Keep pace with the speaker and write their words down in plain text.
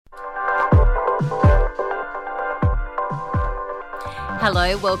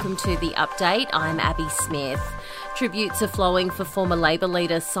Hello, welcome to The Update. I'm Abby Smith. Tributes are flowing for former Labor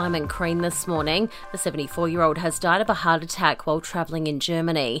leader Simon Crean this morning. The 74-year-old has died of a heart attack while travelling in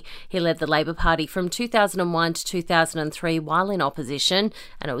Germany. He led the Labor Party from 2001 to 2003 while in opposition,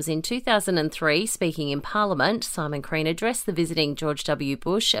 and it was in 2003, speaking in Parliament, Simon Crean addressed the visiting George W.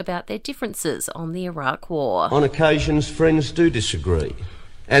 Bush about their differences on the Iraq War. On occasions, friends do disagree,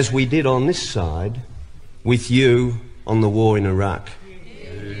 as we did on this side with you on the war in Iraq.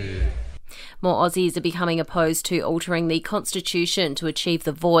 More Aussies are becoming opposed to altering the constitution to achieve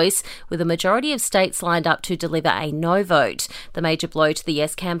the voice, with a majority of states lined up to deliver a no vote. The major blow to the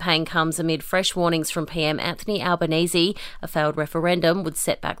Yes campaign comes amid fresh warnings from PM Anthony Albanese. A failed referendum would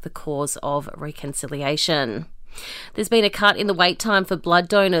set back the cause of reconciliation. There's been a cut in the wait time for blood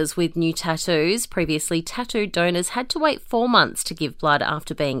donors with new tattoos. Previously, tattooed donors had to wait 4 months to give blood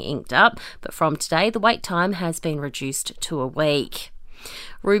after being inked up, but from today, the wait time has been reduced to a week.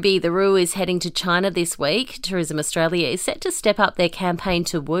 Ruby the Roo is heading to China this week. Tourism Australia is set to step up their campaign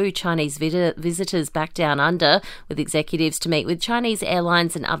to woo Chinese visitors back down under, with executives to meet with Chinese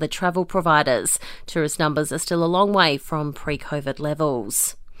airlines and other travel providers. Tourist numbers are still a long way from pre-COVID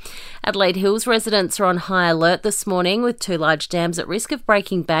levels. Adelaide Hills residents are on high alert this morning, with 2 large dams at risk of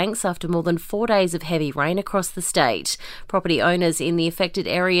breaking banks after more than 4 days of heavy rain across the state. Property owners in the affected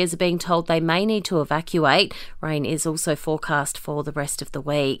areas are being told they may need to evacuate. Rain is also forecast for the rest of the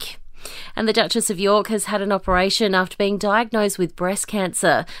week. And the Duchess of York has had an operation after being diagnosed with breast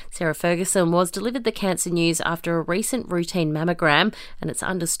cancer. Sarah Ferguson was delivered the cancer news after a recent routine mammogram, and it's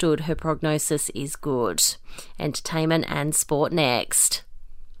understood her prognosis is good. Entertainment and sport next.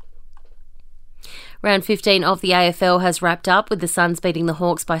 Round 15 of the AFL has wrapped up, with the Suns beating the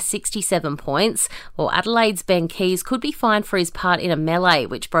Hawks by 67 points, while Adelaide's Ben Keays could be fined for his part in a melee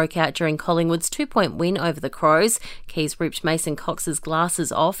which broke out during Collingwood's 2-point win over the Crows. Keays ripped Mason Cox's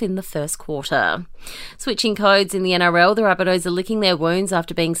glasses off in the first quarter. Switching codes in the NRL, the Rabbitohs are licking their wounds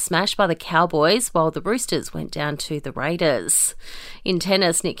after being smashed by the Cowboys, while the Roosters went down to the Raiders. In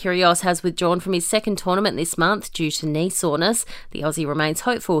tennis, Nick Kyrgios has withdrawn from his second tournament this month due to knee soreness. The Aussie remains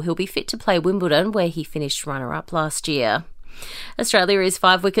hopeful he'll be fit to play Wimbledon, where he finished runner-up last year. Australia is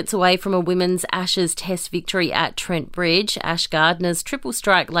 5 wickets away from a women's Ashes Test victory at Trent Bridge. Ash Gardner's triple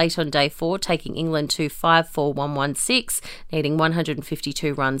strike late on day 4, taking England to 5-4-1-1-6, needing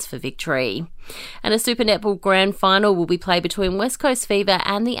 152 runs for victory. And a Super Netball Grand Final will be played between West Coast Fever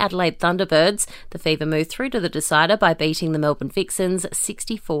and the Adelaide Thunderbirds. The Fever moved through to the decider by beating the Melbourne Vixens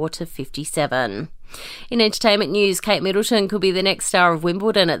 64-57. In entertainment news, Kate Middleton could be the next star of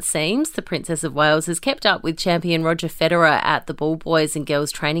Wimbledon, it seems. The Princess of Wales has kept up with champion Roger Federer at the Ball Boys and Girls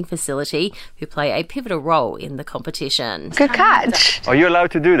Training Facility, who play a pivotal role in the competition. Good catch. Are you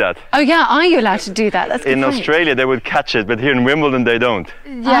allowed to do that? Oh yeah, are you allowed to do that? That's good in point. Australia they would catch it, but here in Wimbledon they don't.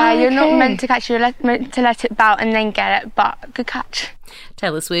 Yeah, you're not meant to catch it, you're meant to let it bout and then get it, but good catch.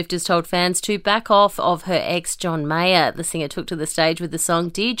 Taylor Swift has told fans to back off of her ex John Mayer. The singer took to the stage with the song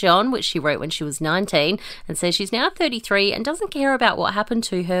Dear John, which she wrote when she was 19, and says she's now 33 and doesn't care about what happened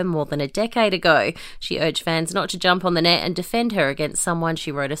to her more than a decade ago. She urged fans not to jump on the net and defend her against someone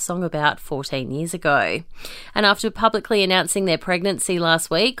she wrote a song about 14 years ago. And after publicly announcing their pregnancy last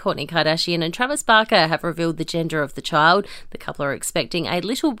week, Kourtney Kardashian and Travis Barker have revealed the gender of the child. The couple are expecting a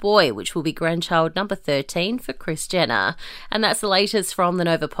little boy, which will be grandchild number 13 for Kris Jenner. And that's the latest from the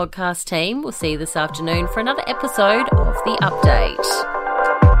Nova podcast team. We'll see you this afternoon for another episode of The Update.